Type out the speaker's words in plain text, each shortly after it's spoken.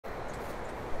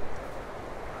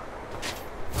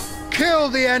Kill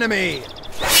the enemy!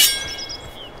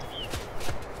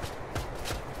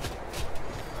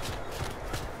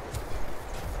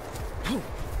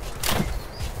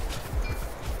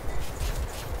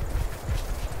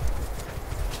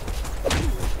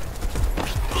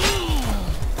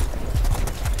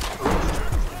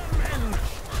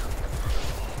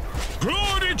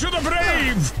 Glory to the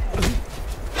brave!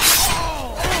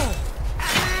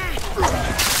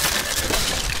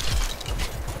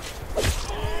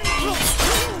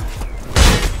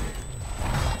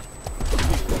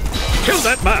 Kill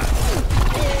that man!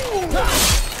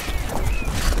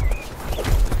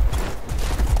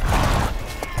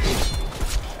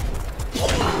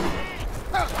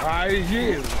 I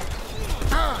yield.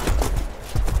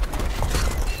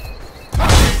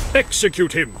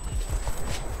 Execute him!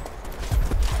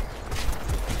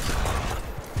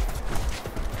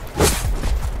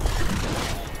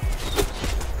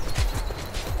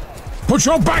 Put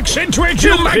your backs into it,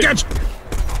 you maggot!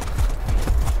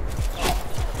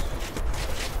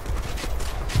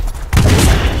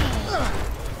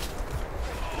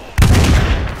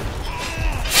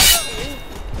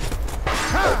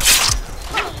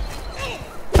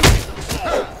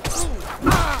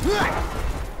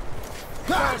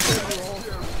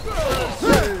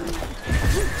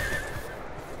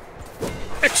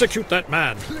 Execute that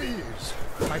man! Please,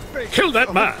 I beg. Kill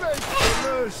that man! I beg for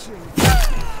mercy.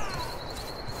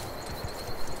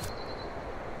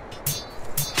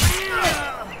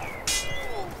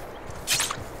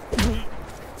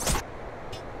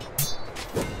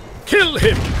 Kill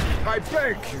him! I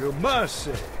beg you,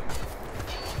 mercy.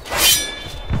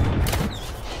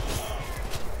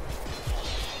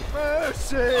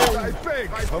 Mercy! I beg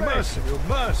for mercy. You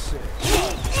mercy.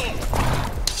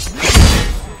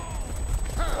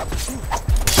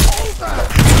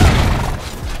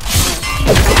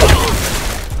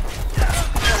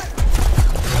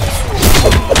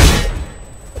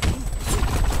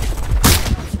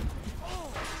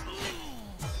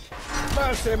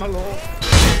 Mercy, my lord.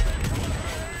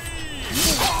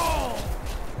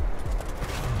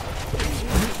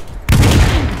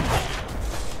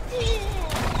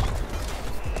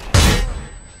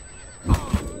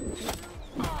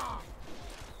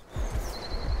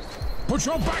 Put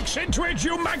your backs into it,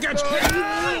 you maggot!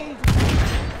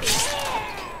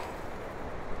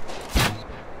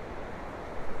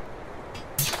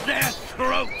 Their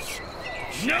throats!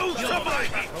 No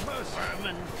surviving!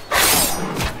 Vermin!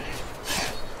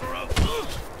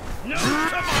 Throats! No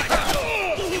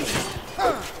surviving!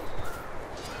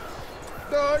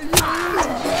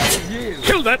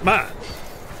 Kill that man!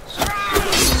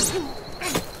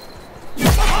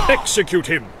 Execute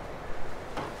him!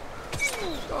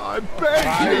 I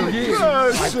beg you,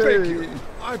 mercy. I beg you.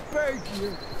 I beg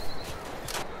you.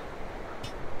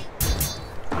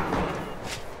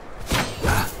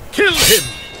 Kill him!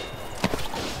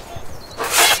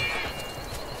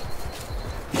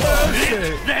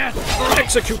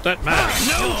 Execute that man!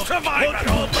 No surviving!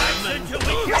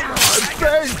 I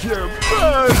beg you,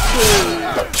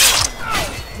 mercy.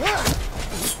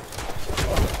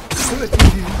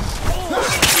 Please.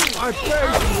 I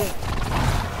beg you.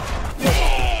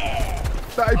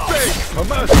 I beg for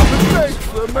mercy. I beg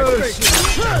for mercy.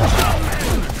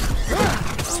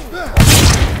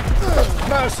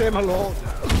 Mercy, my lord.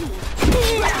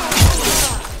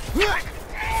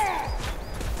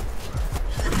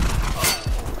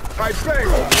 I beg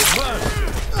for mercy.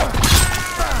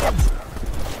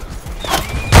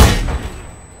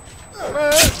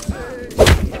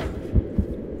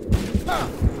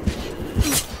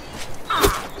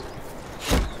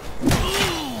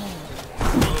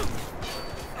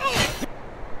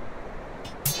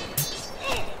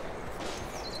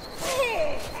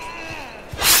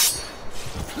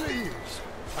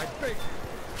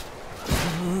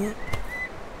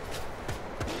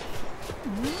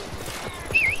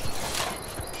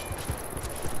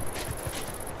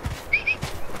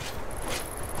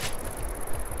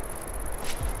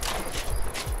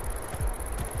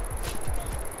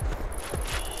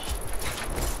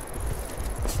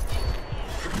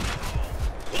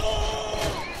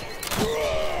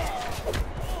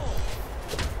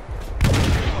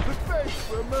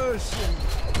 Mercy!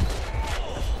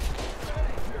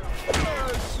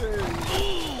 Mercy!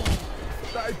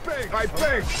 I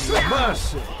beg you,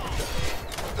 mercy!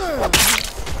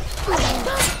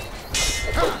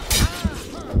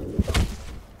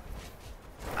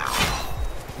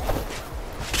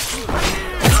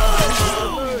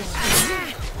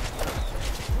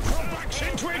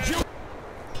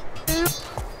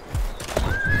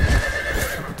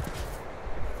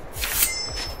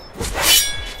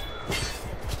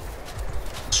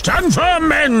 Stand firm,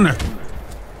 men!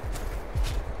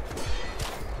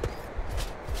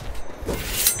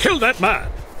 Kill that man!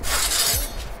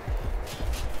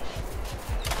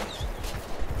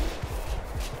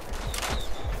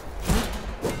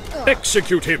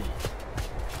 Execute him!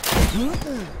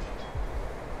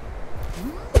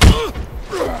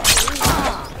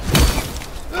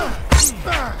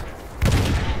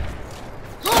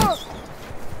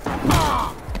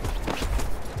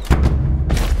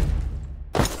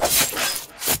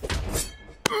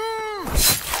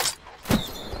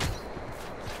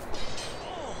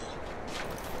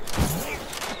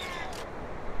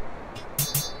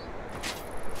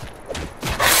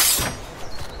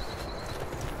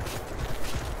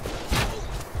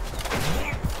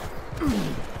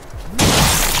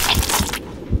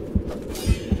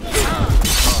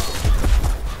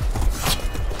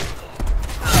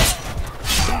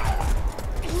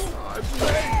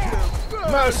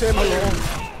 Mercy, my lord.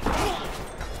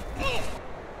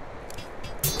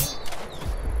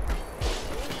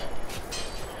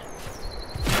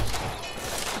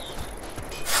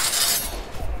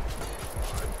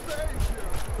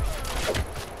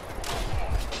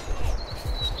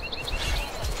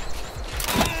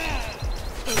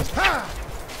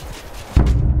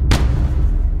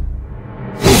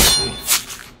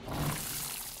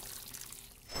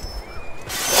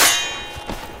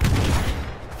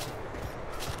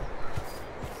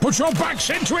 Put your backs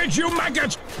into it, you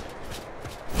maggot!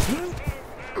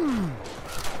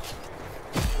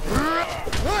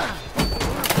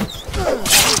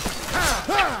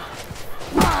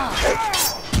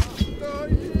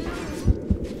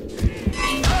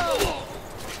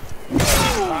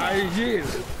 I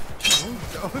yield.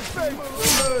 Don't beg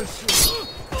for mercy.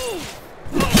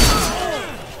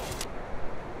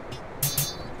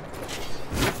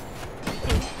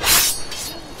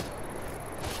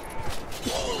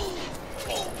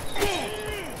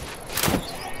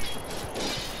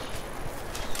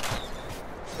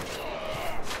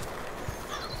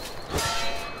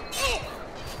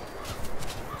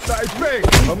 I beg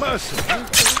for mercy.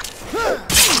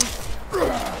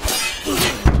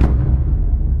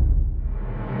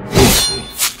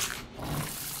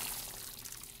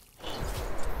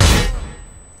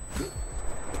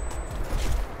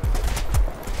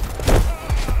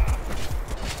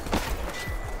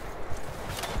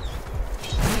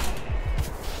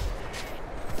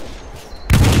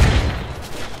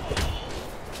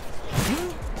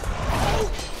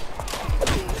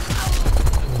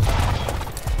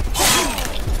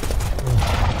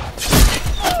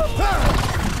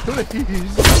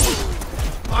 Please,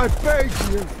 I beg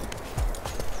you.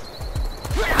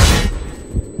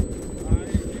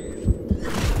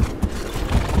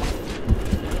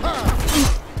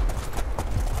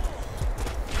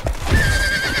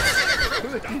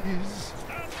 Please,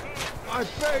 I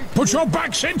beg you. Put your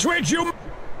backs into it, you...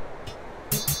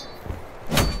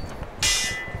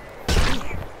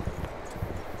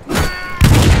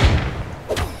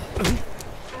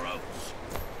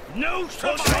 No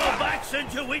survivor! Put your backs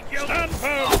into it, you... Stand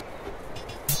firm!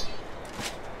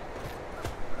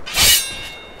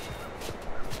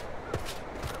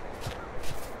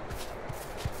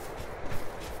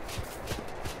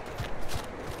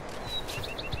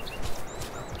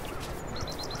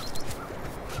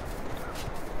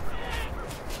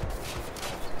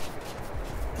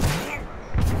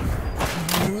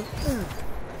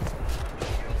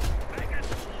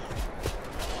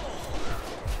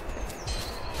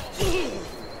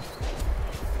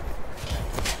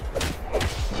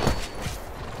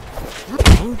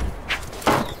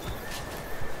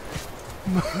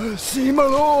 Mercy, my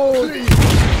lord! Please,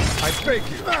 I beg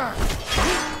you.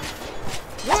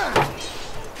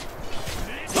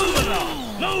 Move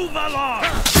along! Move along!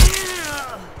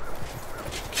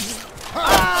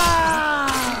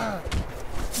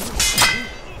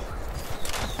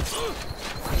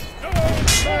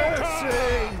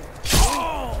 Mercy!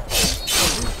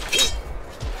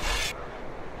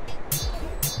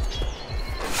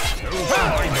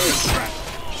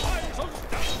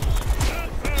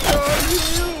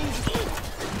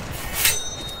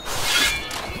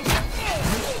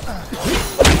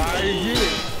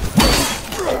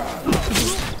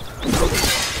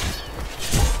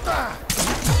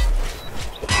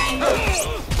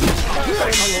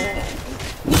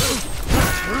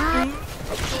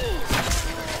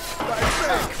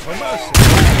 For mercy!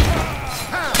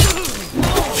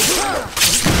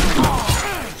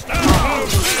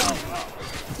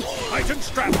 Tighten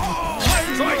strap!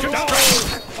 Tighten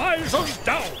strap! Eyes on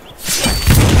down!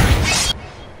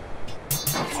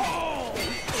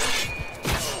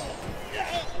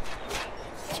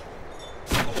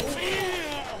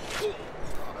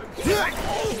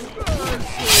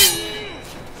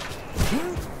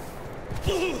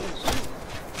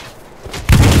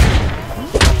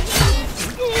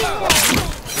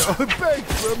 I beg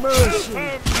for mercy.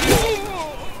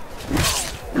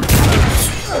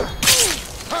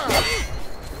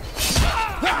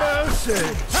 Mercy!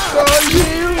 I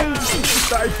yield!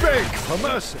 I beg for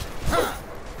mercy.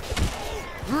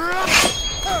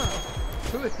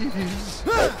 Please.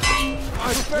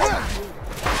 I beg you.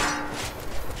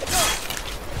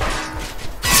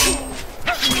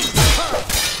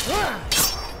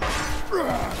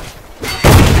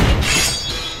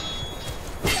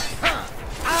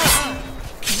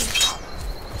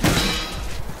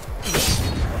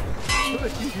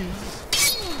 Please.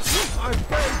 I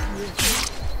beg you.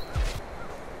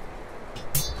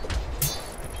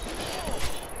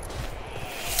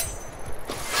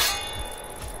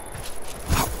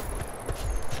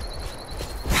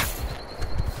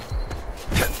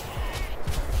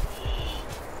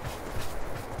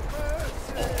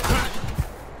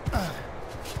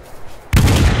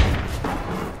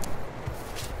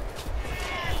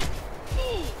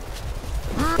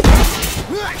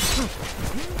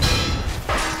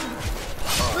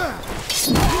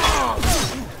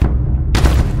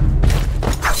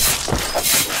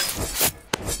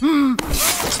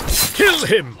 Kill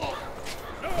him!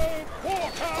 No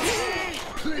quarter!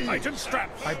 Please. Tighten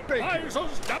straps! I beg you. Eyes on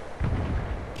stop!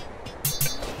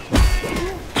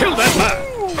 Kill that man!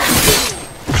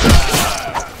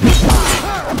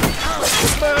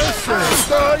 Mercy!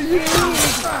 I yield!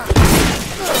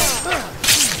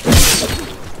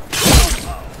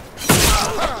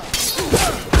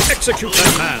 Execute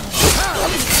that man!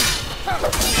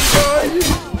 I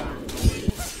yield!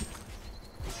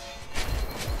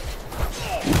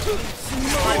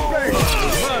 I beg for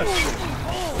mercy!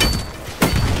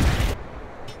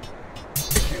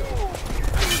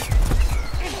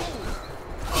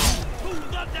 Who's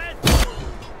the dead?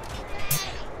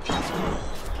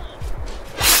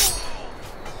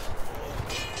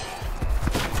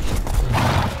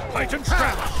 Tighten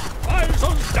straps! Eyes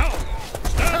on down!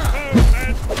 Stand firm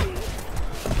and...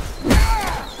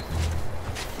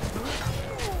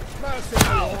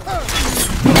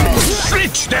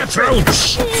 Slit their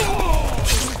throats!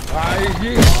 I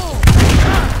yield!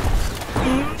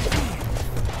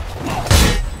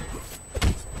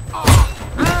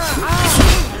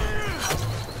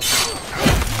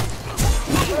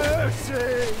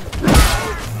 Mercy!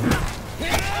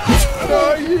 I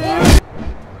yield!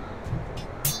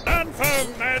 Stand firm,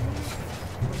 men!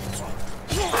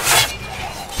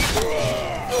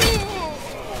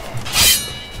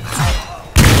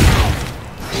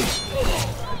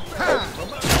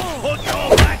 Put your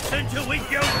backs into it,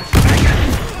 you faggots!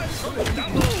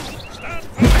 Stand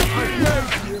firm! I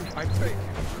beg you! I beg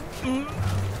you!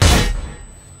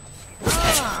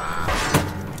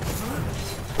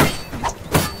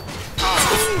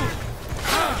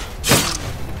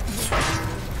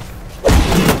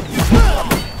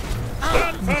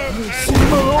 Stand firm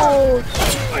and... My lord!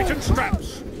 Tighten straps!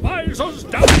 Visors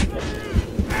down!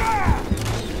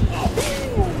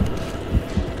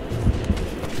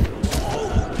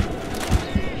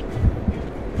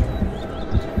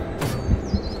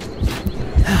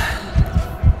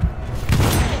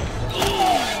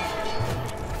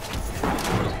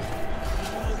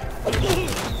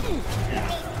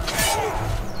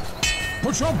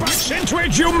 Put your backs into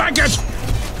it, you maggot!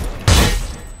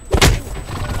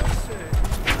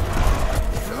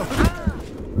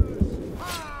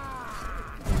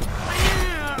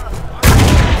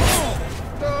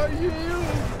 I yield!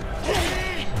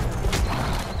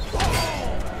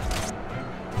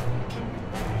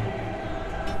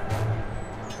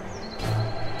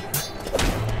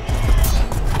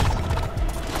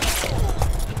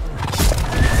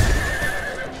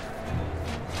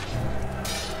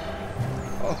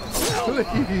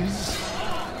 Please,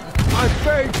 I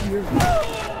beg you.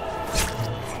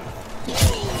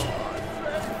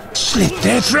 Slit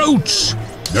their throats!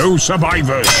 No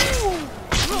survivors!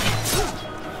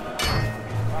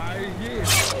 I yield.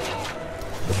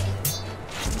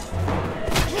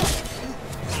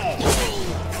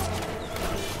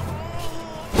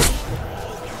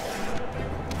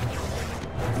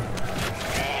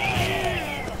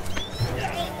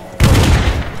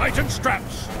 Tighten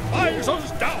straps!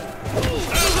 Visors down!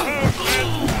 Stand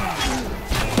firm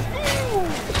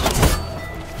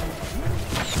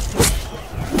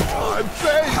I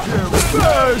beg you,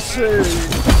 mercy!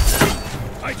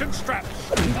 Tighten straps!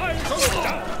 Visors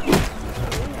down!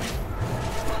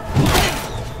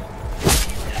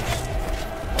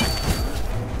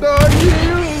 I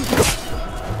yield!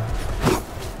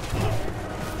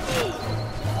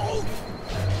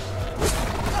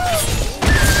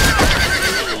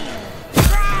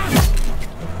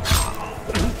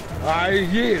 I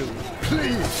yield.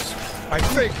 Please, I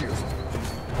beg you.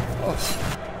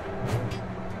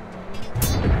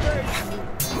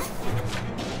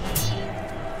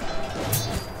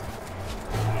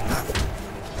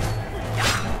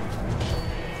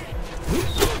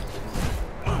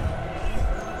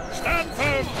 Stand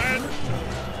firm, men!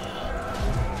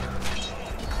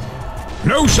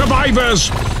 No survivors!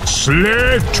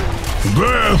 Slit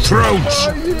their throats! I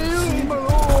yield, my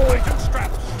lord. Tighten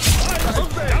straps! I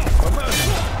beg for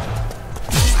mercy.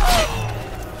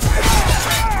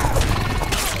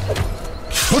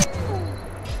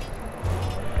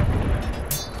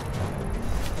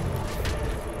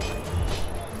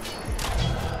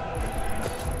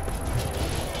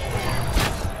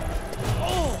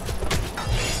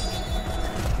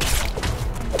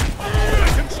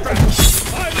 Tighten straps!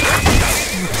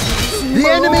 The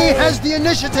enemy has the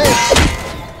initiative!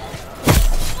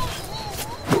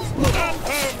 Stand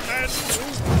firm, men!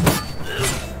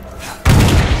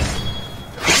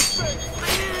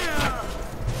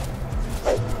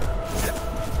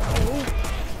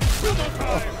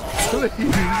 Please.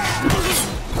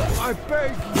 I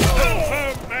beg you. Stand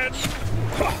firm, men!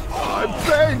 I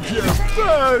beg you.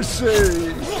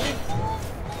 Mercy.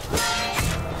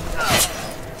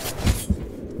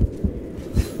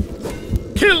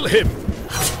 Kill him!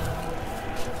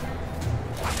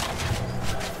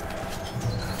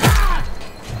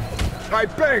 I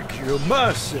beg you.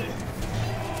 Mercy.